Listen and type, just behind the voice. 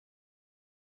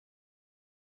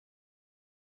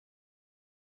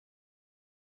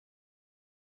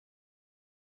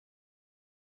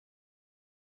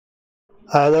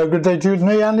Hello, good day to you, it's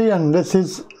me Andy, and this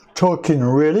is Talkin,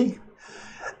 really.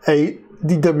 A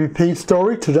DWP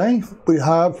story today we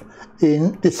have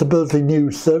in Disability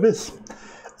News Service.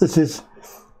 This is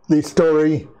the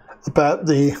story about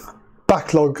the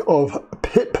backlog of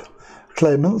PIP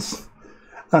claimants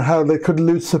and how they could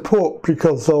lose support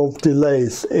because of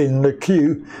delays in the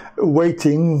queue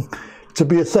waiting to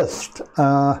be assessed.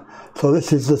 So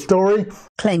this is the story.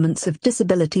 Claimants of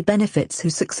disability benefits who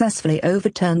successfully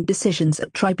overturned decisions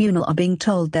at tribunal are being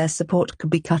told their support could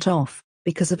be cut off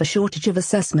because of a shortage of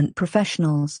assessment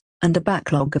professionals and a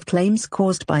backlog of claims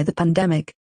caused by the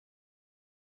pandemic.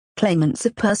 Claimants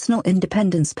of personal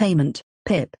independence payment,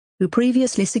 PIP, who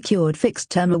previously secured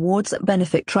fixed-term awards at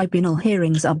benefit tribunal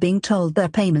hearings are being told their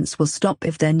payments will stop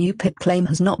if their new PIP claim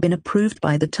has not been approved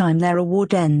by the time their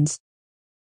award ends.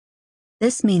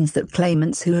 This means that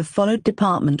claimants who have followed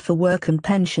Department for Work and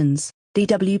Pensions,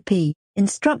 DWP,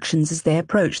 instructions as they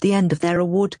approach the end of their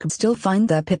award could still find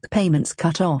their PIP payments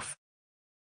cut off.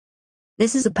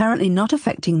 This is apparently not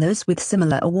affecting those with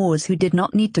similar awards who did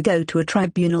not need to go to a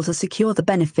tribunal to secure the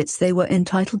benefits they were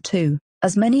entitled to,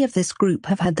 as many of this group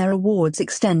have had their awards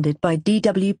extended by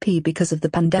DWP because of the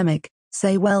pandemic,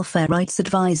 say welfare rights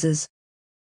advisors.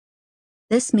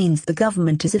 This means the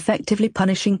government is effectively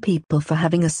punishing people for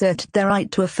having asserted their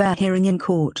right to a fair hearing in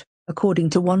court, according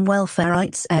to one welfare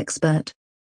rights expert.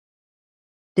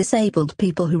 Disabled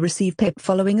people who receive PIP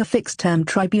following a fixed-term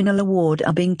tribunal award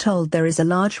are being told there is a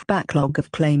large backlog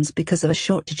of claims because of a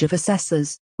shortage of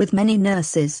assessors, with many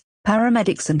nurses,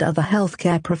 paramedics and other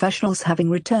healthcare professionals having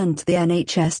returned to the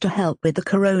NHS to help with the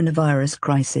coronavirus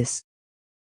crisis.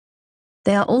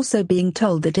 They are also being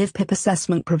told that if PIP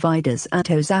assessment providers **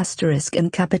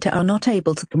 and Capita are not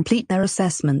able to complete their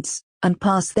assessments and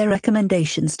pass their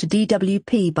recommendations to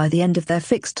DWP by the end of their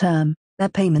fixed term, their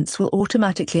payments will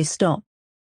automatically stop.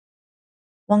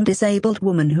 One disabled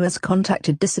woman who has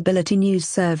contacted Disability News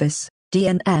Service,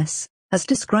 DNS, has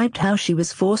described how she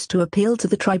was forced to appeal to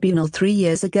the tribunal 3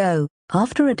 years ago,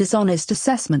 after a dishonest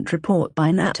assessment report by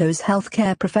an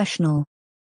healthcare professional.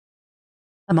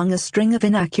 Among a string of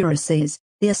inaccuracies,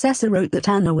 the assessor wrote that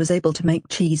Anna was able to make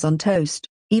cheese on toast,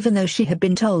 even though she had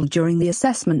been told during the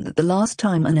assessment that the last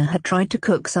time Anna had tried to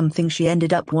cook something she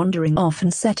ended up wandering off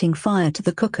and setting fire to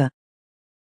the cooker.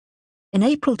 In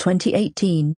April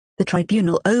 2018, the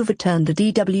tribunal overturned a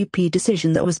DWP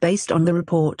decision that was based on the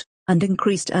report, and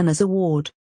increased Anna's award.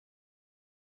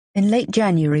 In late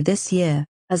January this year,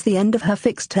 as the end of her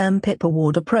fixed-term PIP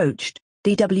award approached,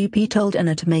 DWP told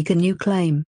Anna to make a new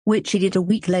claim, which she did a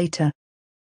week later.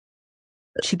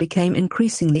 But she became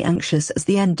increasingly anxious as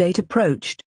the end date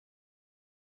approached.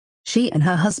 She and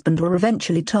her husband were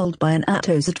eventually told by an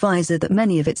advisor that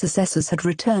many of its assessors had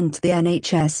returned to the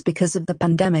NHS because of the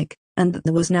pandemic, and that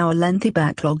there was now a lengthy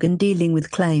backlog in dealing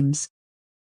with claims.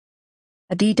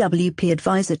 A DWP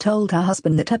advisor told her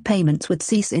husband that her payments would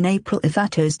cease in April if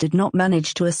did not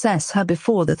manage to assess her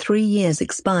before the 3 years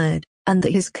expired, and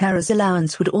that his carer's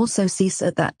allowance would also cease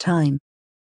at that time.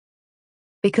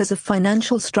 Because of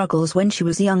financial struggles when she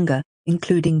was younger,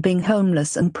 including being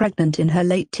homeless and pregnant in her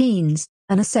late teens,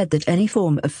 Anna said that any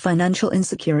form of financial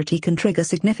insecurity can trigger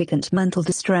significant mental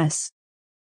distress.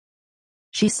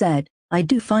 She said, "I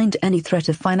do find any threat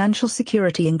of financial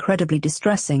security incredibly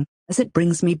distressing, as it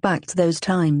brings me back to those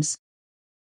times.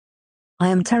 I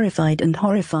am terrified and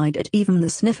horrified at even the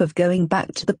sniff of going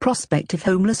back to the prospect of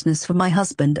homelessness for my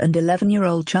husband and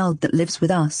 11-year-old child that lives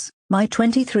with us. My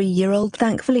 23-year-old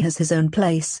thankfully has his own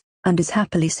place, and is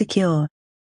happily secure."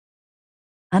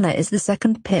 Anna is the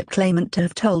second PIP claimant to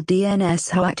have told DNS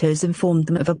how actors informed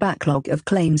them of a backlog of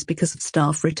claims because of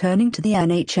staff returning to the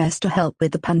NHS to help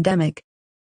with the pandemic.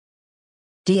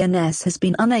 DNS has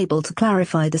been unable to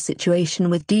clarify the situation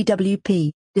with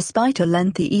DWP, despite a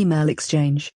lengthy email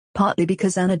exchange, partly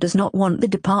because Anna does not want the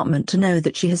department to know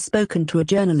that she has spoken to a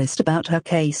journalist about her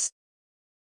case.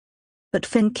 But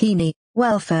Finn Keeney,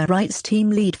 welfare rights team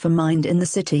lead for Mind in the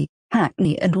City,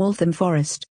 Hackney and Waltham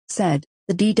Forest, said,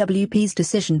 the DWP's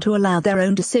decision to allow their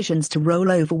own decisions to roll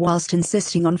over whilst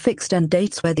insisting on fixed end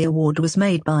dates where the award was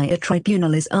made by a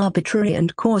tribunal is arbitrary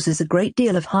and causes a great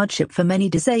deal of hardship for many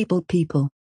disabled people.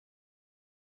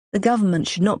 The government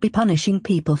should not be punishing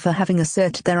people for having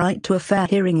asserted their right to a fair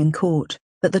hearing in court,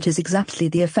 but that is exactly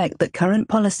the effect that current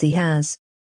policy has.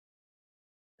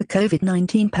 The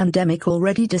COVID-19 pandemic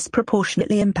already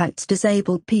disproportionately impacts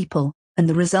disabled people, and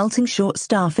the resulting short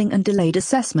staffing and delayed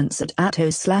assessments at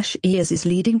ATOS/EARS is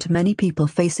leading to many people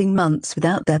facing months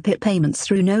without their PIP payments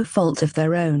through no fault of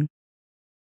their own.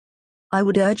 I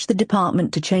would urge the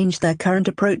department to change their current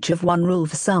approach of one rule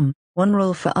for some, one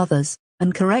rule for others,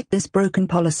 and correct this broken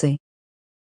policy.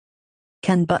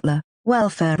 Ken Butler,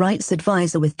 welfare rights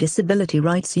advisor with Disability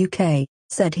Rights UK,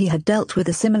 said he had dealt with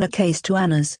a similar case to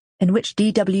Anna's, in which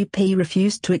DWP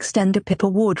refused to extend a PIP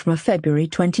award from a February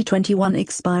 2021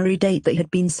 expiry date that had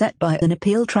been set by an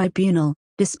appeal tribunal,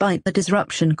 despite the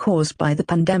disruption caused by the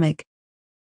pandemic.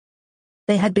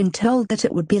 They had been told that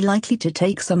it would be likely to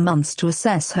take some months to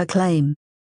assess her claim.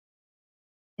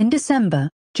 In December,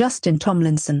 Justin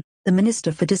Tomlinson, the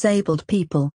Minister for Disabled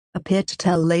People, appeared to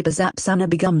tell Labour's Apsana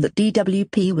Begum that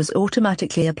DWP was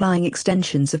automatically applying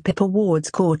extensions of PIP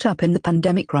awards caught up in the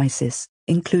pandemic crisis,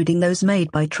 including those made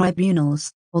by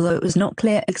tribunals, although it was not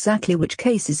clear exactly which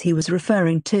cases he was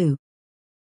referring to.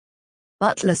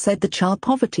 Butler said the Child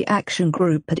Poverty Action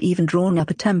Group had even drawn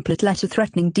up a template letter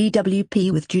threatening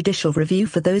DWP with judicial review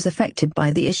for those affected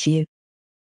by the issue.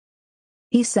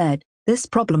 He said, "This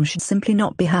problem should simply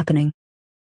not be happening.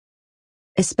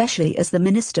 Especially as the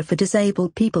Minister for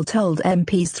Disabled People told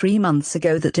MPs 3 months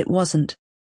ago that it wasn't.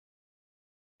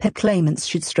 PIP claimants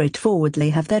should straightforwardly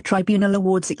have their tribunal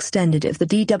awards extended if the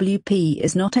DWP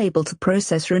is not able to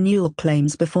process renewal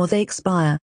claims before they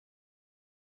expire.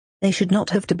 They should not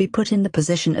have to be put in the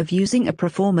position of using a pro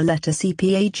forma letter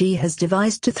CPAG has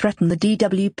devised to threaten the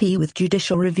DWP with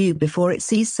judicial review before it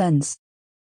sees sense.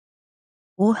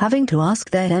 Or having to ask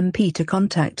their MP to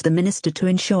contact the Minister to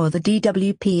ensure the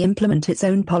DWP implement its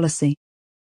own policy."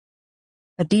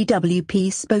 A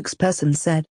DWP spokesperson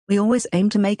said, "We always aim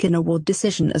to make an award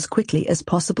decision as quickly as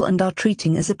possible and are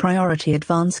treating as a priority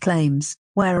advance claims,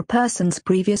 where a person's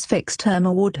previous fixed-term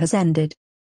award has ended.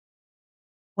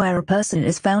 Where a person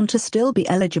is found to still be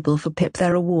eligible for PIP,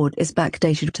 their award is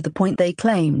backdated to the point they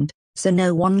claimed, so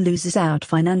no one loses out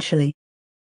financially."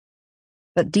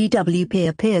 But DWP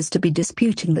appears to be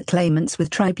disputing that claimants with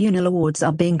tribunal awards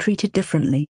are being treated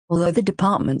differently, although the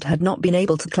department had not been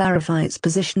able to clarify its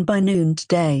position by noon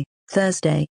today,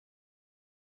 Thursday.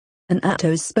 An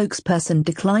ATO's spokesperson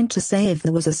declined to say if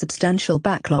there was a substantial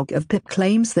backlog of PIP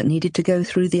claims that needed to go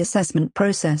through the assessment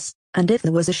process, and if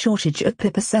there was a shortage of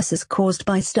PIP assessors caused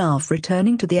by staff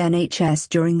returning to the NHS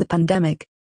during the pandemic.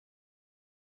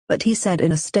 But he said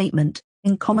in a statement,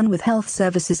 "In common with health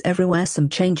services everywhere, some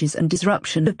changes and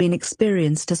disruption have been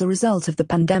experienced as a result of the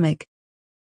pandemic.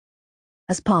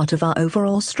 As part of our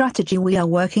overall strategy, we are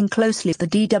working closely with the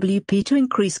DWP to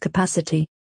increase capacity."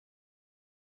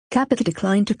 Capita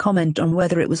declined to comment on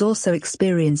whether it was also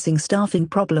experiencing staffing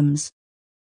problems.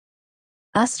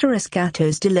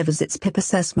 *ATOS delivers its PIP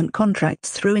assessment contracts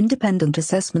through independent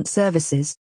assessment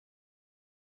services.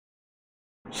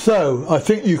 So, I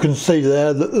think you can see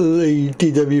there that the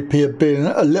DWP have been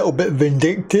a little bit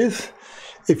vindictive.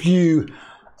 If you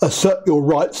assert your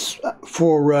rights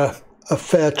for a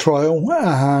fair trial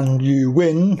and you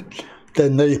win,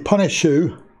 then they punish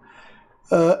you.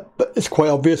 But it's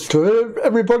quite obvious to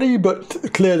everybody,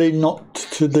 but clearly not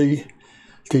to the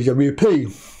DWP.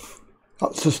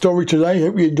 That's the story today.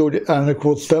 Hope you enjoyed it, and of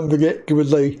course don't forget, give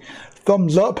us a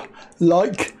thumbs up,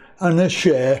 like and a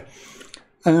share.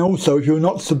 And also, if you're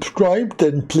not subscribed,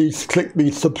 then please click the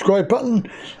subscribe button.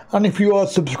 And if you are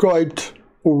subscribed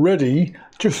already,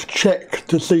 just check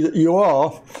to see that you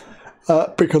are,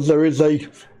 because there is a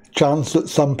chance that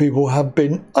some people have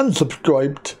been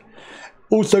unsubscribed.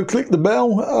 Also, click the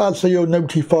bell so you're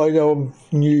notified of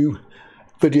new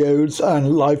videos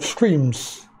and live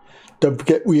streams. Don't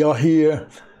forget, we are here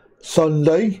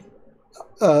Sunday,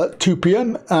 2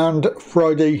 p.m. and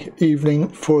Friday evening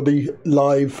for the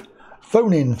live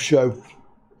phone-in show.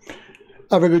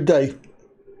 Have a good day.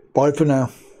 Bye for now.